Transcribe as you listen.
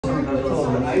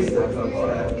nice stuff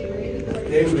upset.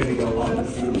 They were gonna go home and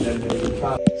see, and then they would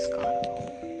probably.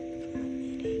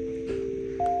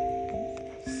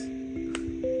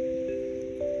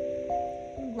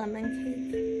 Lemon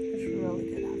cake is really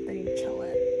good after you chill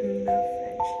it in the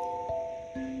fridge.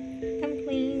 Come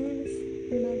please.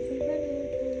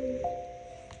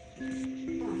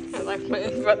 I left my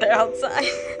brother outside.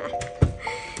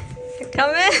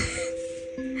 Come in.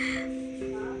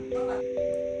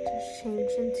 Just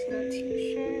change into a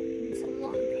t-shirt and some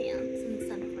long pants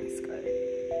instead of my skirt.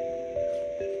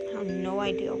 I have no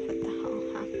idea what the hell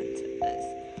happened to this.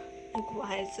 Like,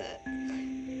 why is it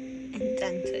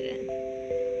indented in?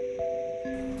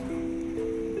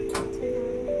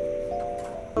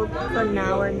 For an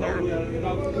hour now,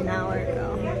 an hour ago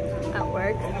at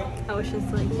work, I was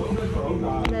just like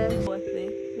there with me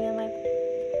and my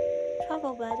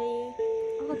travel buddy.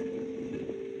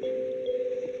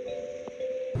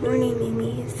 Morning,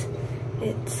 Mimis.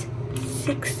 It's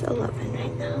 6:11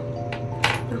 right now. I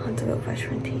have to go brush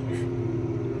my teeth.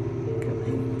 Get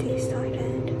my day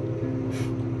started.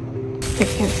 I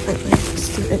can't find my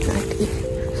student ID,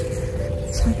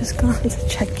 so I'm just going to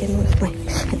check in with my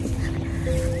pen.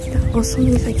 That also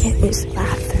means I can't use the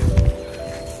bathroom.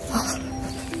 Oh,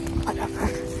 whatever.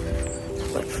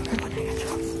 Wait for when I get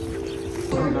home.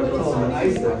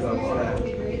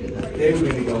 They were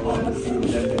gonna go home and see, and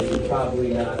then they would probably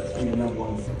not screen up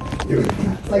once. Dude,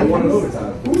 it's like one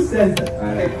overtime. Who says that?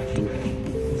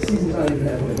 The season's not even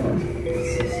halfway done.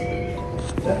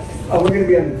 Oh, we're gonna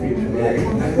be undefeated.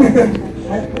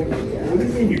 What do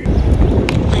you mean?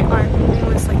 My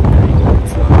arm was like 9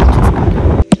 minutes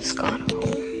long. Just got home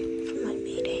from my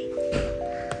meeting.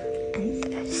 And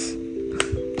this.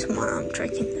 Tomorrow I'm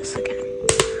drinking this again.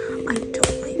 I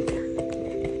don't like it.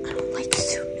 I don't like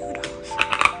soup noodles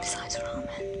besides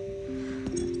ramen.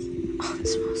 Oh, it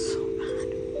smells so bad.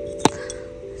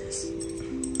 This,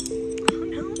 I don't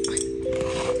know.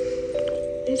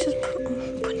 They just put a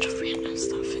bunch of random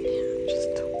stuff in here. I just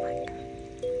don't like it.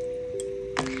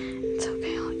 It's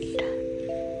okay, I'll eat it.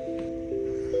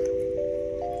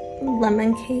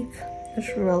 Lemon cake is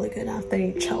really good after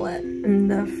you chill it in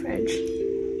the fridge.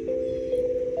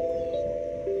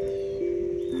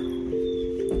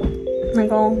 I'm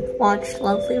gonna watch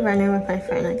Lovely Runner with my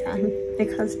friend again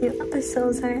because new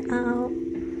episodes are out.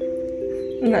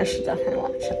 You guys should definitely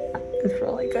watch it. It's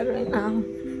really good right now.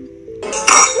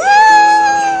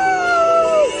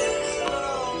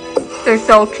 They're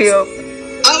so cute.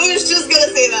 I was just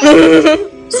gonna say that.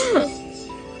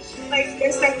 Like,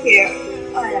 they're so cute.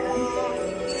 Oh yeah.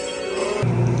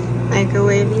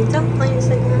 Microwaving dumplings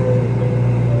again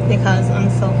because I'm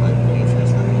so hungry for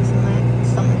some reason. My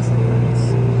stomach's hurts.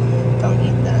 Don't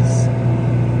eat this.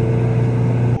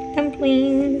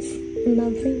 Dumplings.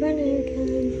 Lovely Runner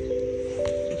again.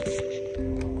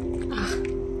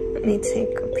 Let me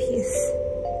take a piece.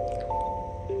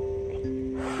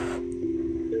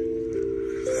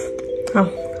 Oh,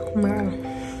 wow.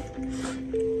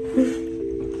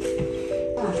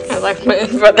 I left my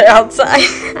brother outside.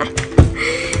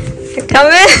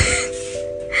 Come in.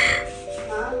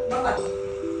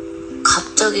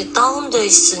 갑자기 다운돼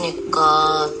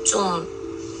있으니까 좀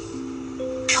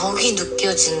벽이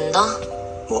느껴진다?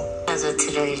 뭐? 맞아,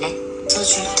 들을래?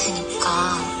 써줄 테니까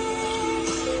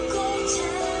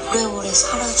오래오래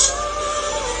살아줘.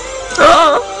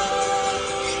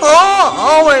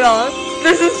 Oh my god.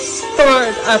 This is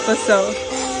 3rd episode.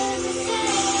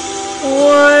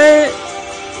 What?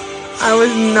 I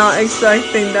was not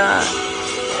expecting that.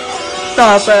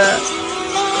 Stop it.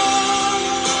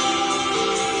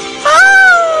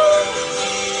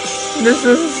 This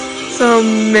is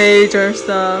some major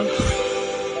stuff.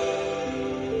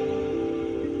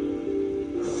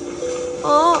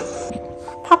 Oh,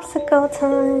 popsicle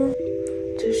time.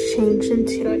 Just change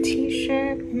into a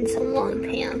t-shirt and some long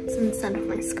pants instead of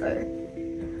my skirt.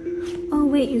 Oh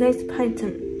wait, you guys probably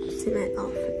didn't see my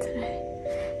outfit today.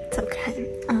 It's okay.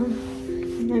 I'm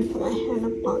gonna put my hair in a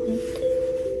bun.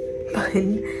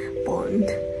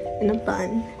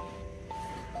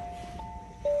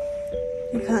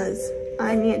 Because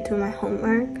I need to do my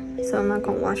homework, so I'm not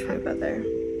gonna watch my brother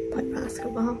play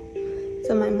basketball.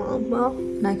 So my mom will,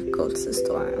 and I could go to the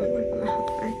store and work on my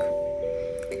homework.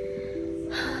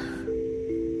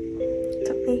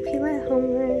 Don't make me my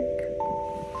homework.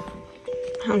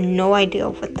 I have no idea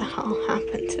what the hell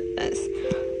happened to this.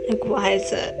 Like, why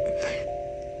is it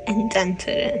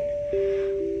indented in?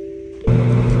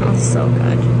 Oh, so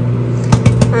good.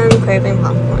 I'm craving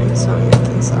popcorn, so I'm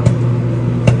making some.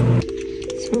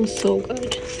 It smells so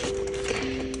good.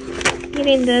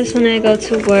 Eating this when I go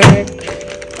to work.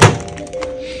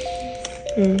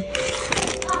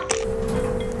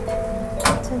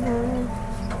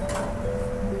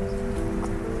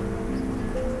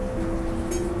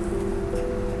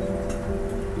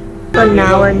 an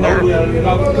hour nap,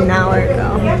 an hour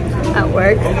ago at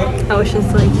work. I was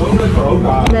just like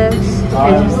this.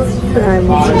 I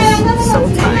was just so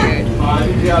tired.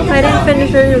 I didn't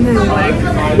finish everything at work.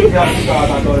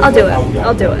 I'll do it.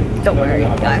 I'll do it. Don't worry,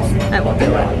 guys. I will do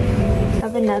it. I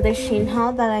have another SHEIN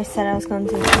haul that I said I was going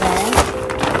to do today.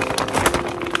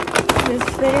 This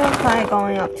video is probably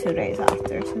going up 2 days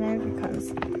after today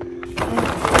because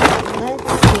let's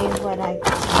see what I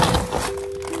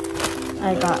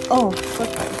got. Oh,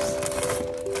 slippers.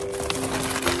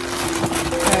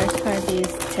 First are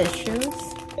these tissues.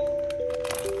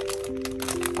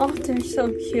 Oh, they're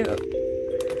so cute.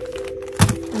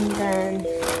 And then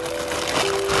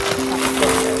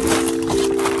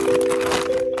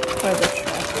for the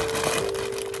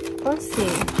trip. Let's see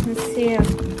if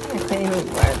I can even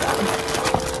wear them.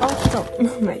 Oh,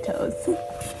 my toes.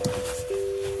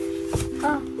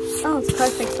 Oh, it's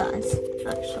perfect size,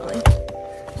 actually.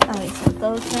 Alright, so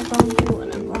those are going to be what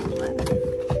I'm going with.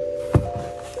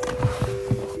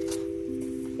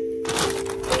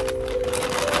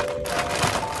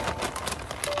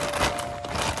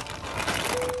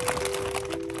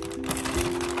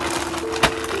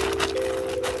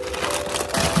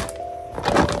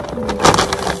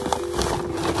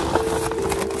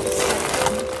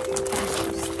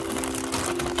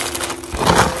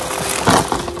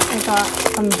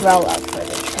 Umbrella for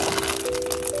the truck.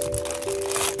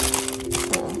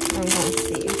 So I'm gonna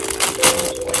see how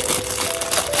it works.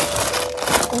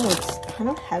 Oh, it's kind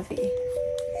of heavy.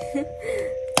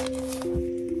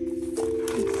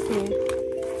 Let's see.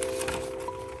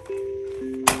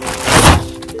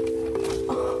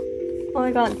 Oh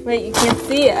my god, wait, you can't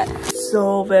see it.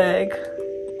 So big.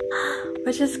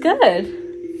 Which is good.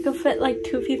 You can fit like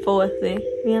 2 people with me.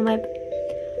 Me and my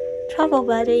travel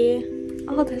buddy.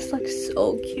 Oh, this looks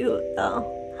so cute though.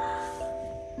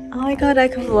 Oh my god, I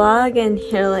could vlog in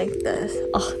here like this.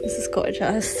 Oh, this is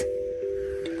gorgeous.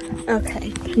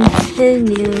 Okay,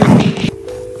 continue.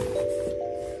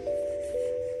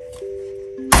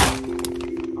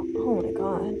 Oh my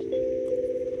god.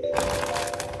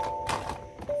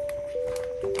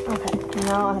 Okay,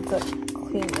 now I have to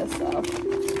clean this up.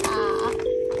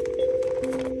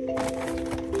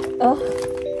 Oh.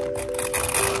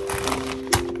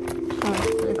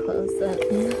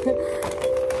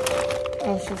 I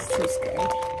was just too scared.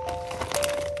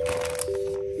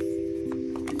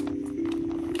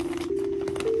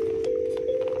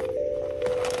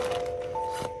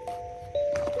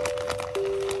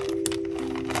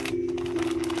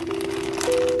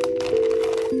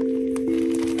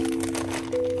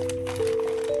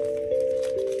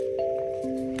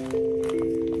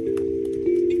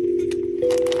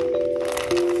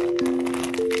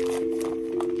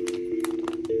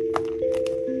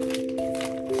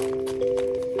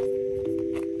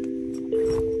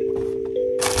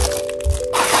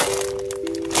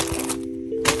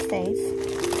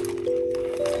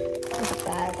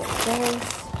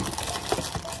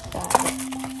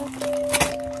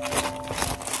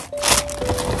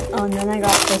 Oh, and then I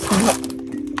got this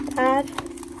notepad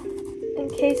in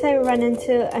case I run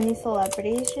into any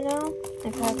celebrities, you know, I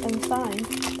could have them sign.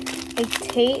 Like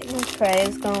Tate.3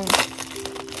 is going to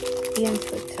be in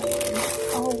Switzerland.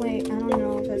 Oh wait, I don't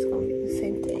know if it's going to be the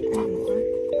same date anymore.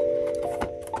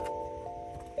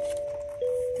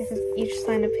 They could each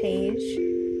sign a page,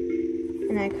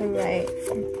 and I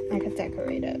could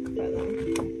decorate it for them.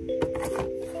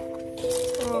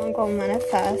 Oh, I'm going to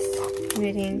manifest.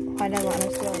 Meeting quite a lot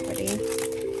of celebrities.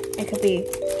 It could be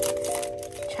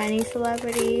Chinese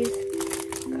celebrities,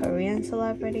 Korean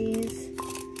celebrities,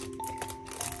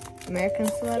 American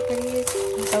celebrities.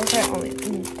 Those are only the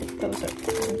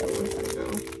ones I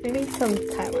know. Maybe some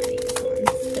Taiwanese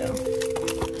ones too.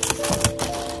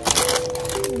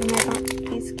 And I got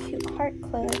these cute heart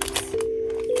clips.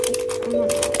 I don't know.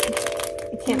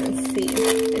 You can't even see.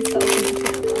 It's so in the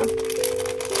camera.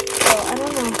 So I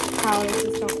don't know how this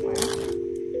is going to work.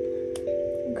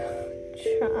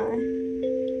 Try.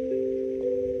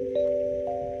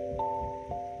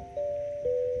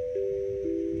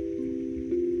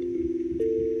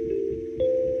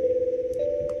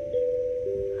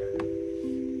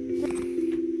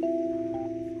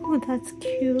 Oh, that's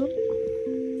cute.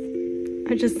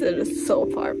 I just did it so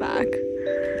far back.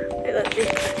 Wait, let me...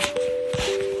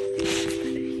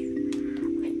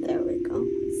 There we go.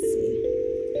 Let's see.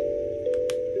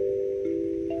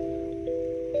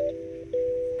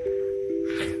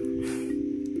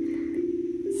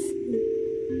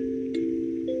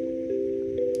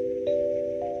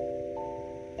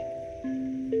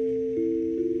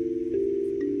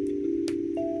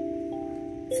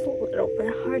 It's a little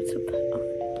bit hard to put on.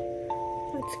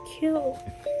 That's cute.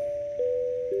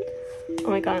 Oh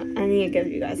my god, I need to give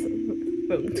you guys a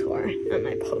room tour on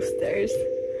my posters.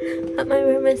 But my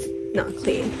room is not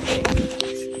clean.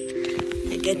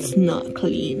 Like, it's not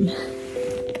clean.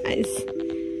 Guys,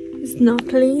 it's not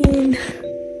clean.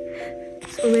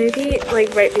 So maybe,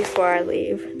 like, right before I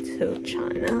leave to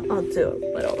China, I'll do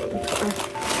a little room tour.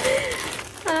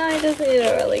 I just need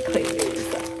to really clean these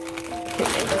up.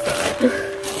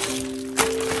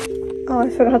 Oh, I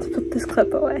forgot to put this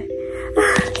clip away.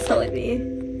 Silly me.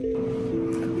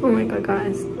 Oh my god,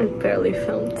 guys, I barely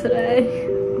filmed today.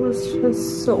 I was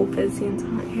just so busy and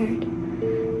tired.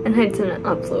 And I didn't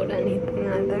upload anything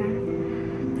either.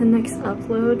 The next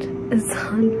upload is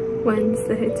on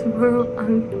Wednesday. Tomorrow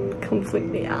I'm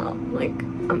completely out. Like,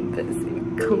 I'm busy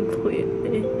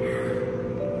completely.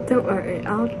 Don't worry,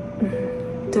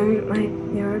 during my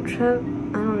Europe trip,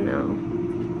 I don't know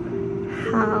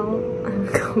how I'm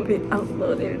gonna be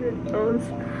uploading those.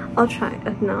 I'll try.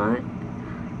 If not,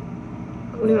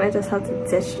 we might just have to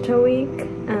ditch it a week,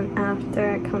 and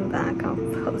after I come back, I'll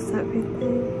post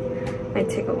everything. Might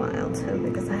take a while too,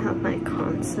 because I have my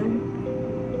concert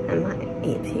and my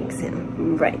AP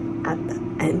exam right at the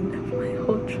end of my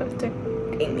whole trip to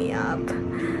beat me up.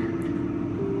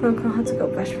 I'm gonna have to go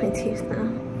brush my teeth now.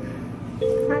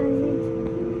 Bye.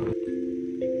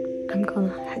 I'm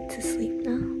gonna head to sleep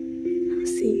now. I'll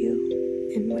see you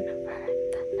in whatever.